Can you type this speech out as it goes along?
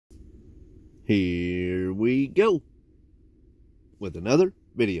Here we go with another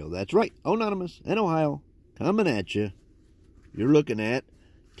video. That's right, Anonymous in Ohio coming at you. You're looking at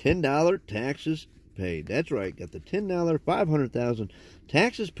 $10 taxes paid. That's right, got the $10 500,000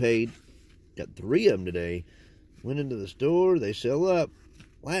 taxes paid. Got 3 of them today. Went into the store, they sell up.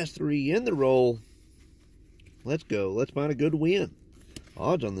 Last 3 in the roll. Let's go. Let's find a good win.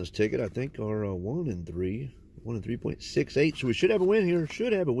 Odds on this ticket, I think, are 1 in 3. 1 in 3.68. So we should have a win here.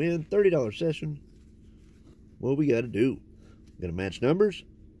 Should have a win. $30 session. What we got to do? Got to match numbers.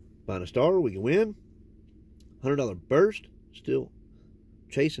 Find a star. We can win. $100 burst. Still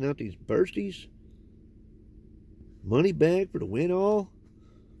chasing out these bursties. Money bag for the win all.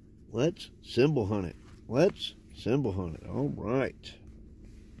 Let's symbol hunt it. Let's symbol hunt it. All right.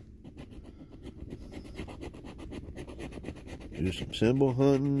 Do some symbol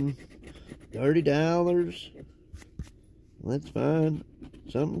hunting. $30. Let's find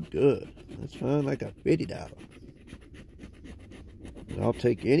something good. Let's find like a $50. I'll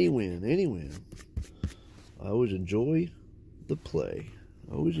take any win, any win. I always enjoy the play.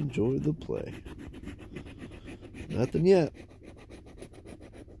 I always enjoy the play. Nothing yet.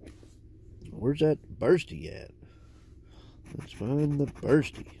 Where's that bursty at? Let's find the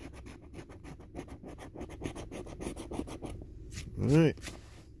bursty. Alright.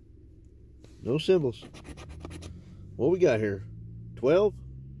 No symbols. What we got here? 12?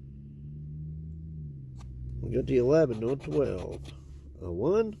 We got the 11, no 12. A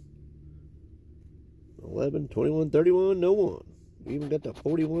 1? 11, 21, 31, no 1. We even got the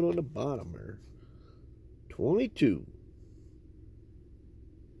 41 on the bottom there. 22.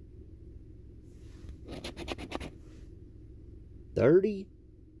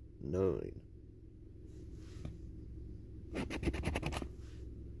 39.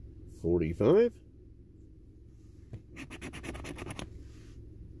 45.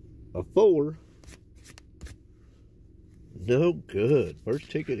 A 4. No good.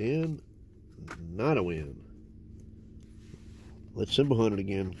 First ticket in, not a win. Let's symbol hunt it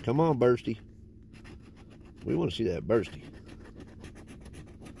again. Come on, bursty. We want to see that bursty.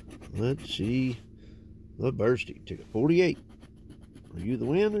 Let's see the bursty. Ticket 48. Are you the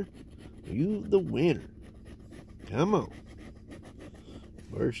winner? Are you the winner? Come on.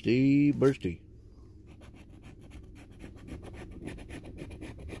 Bursty, bursty.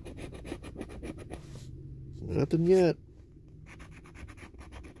 Nothing yet.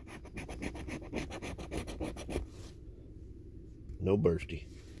 No bursty.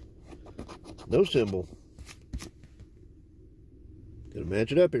 No symbol. Gonna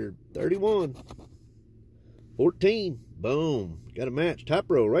match it up here. 31. 14. Boom. Got a match. Top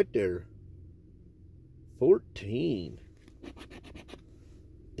row right there. 14.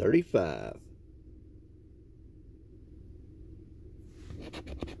 35.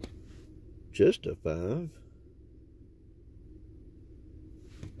 Just a 5.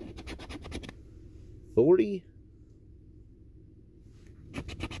 40.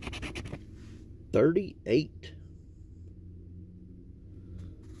 38.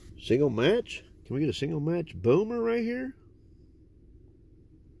 Single match. Can we get a single match boomer right here?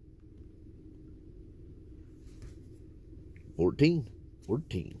 14.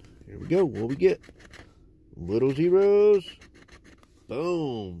 14. Here we go. What we get? Little zeros.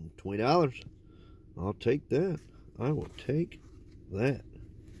 Boom. $20. I'll take that. I will take that.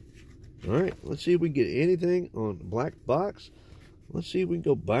 All right. Let's see if we can get anything on the black box. Let's see if we can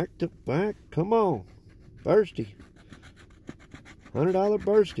go back to back. Come on. Bursty. $100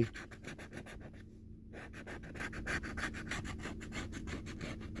 bursty.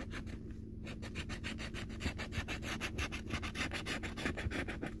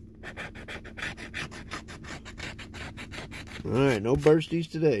 All right, no bursties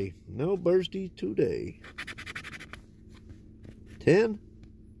today. No bursties today. 10.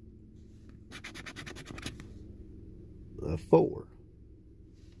 A 4.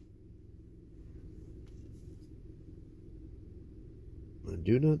 I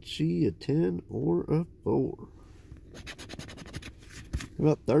do not see a 10 or a 4. How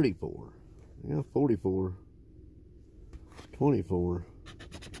about 34? I got 44. 24.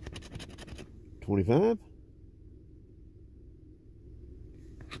 25?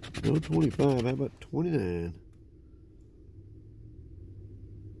 No 25. How about 29?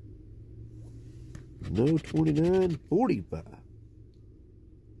 No 29. 45.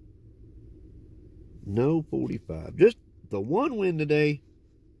 No 45. Just the 1 win today.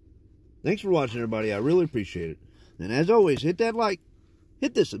 Thanks for watching, everybody. I really appreciate it. And as always, hit that like.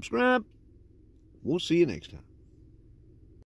 Hit the subscribe. We'll see you next time.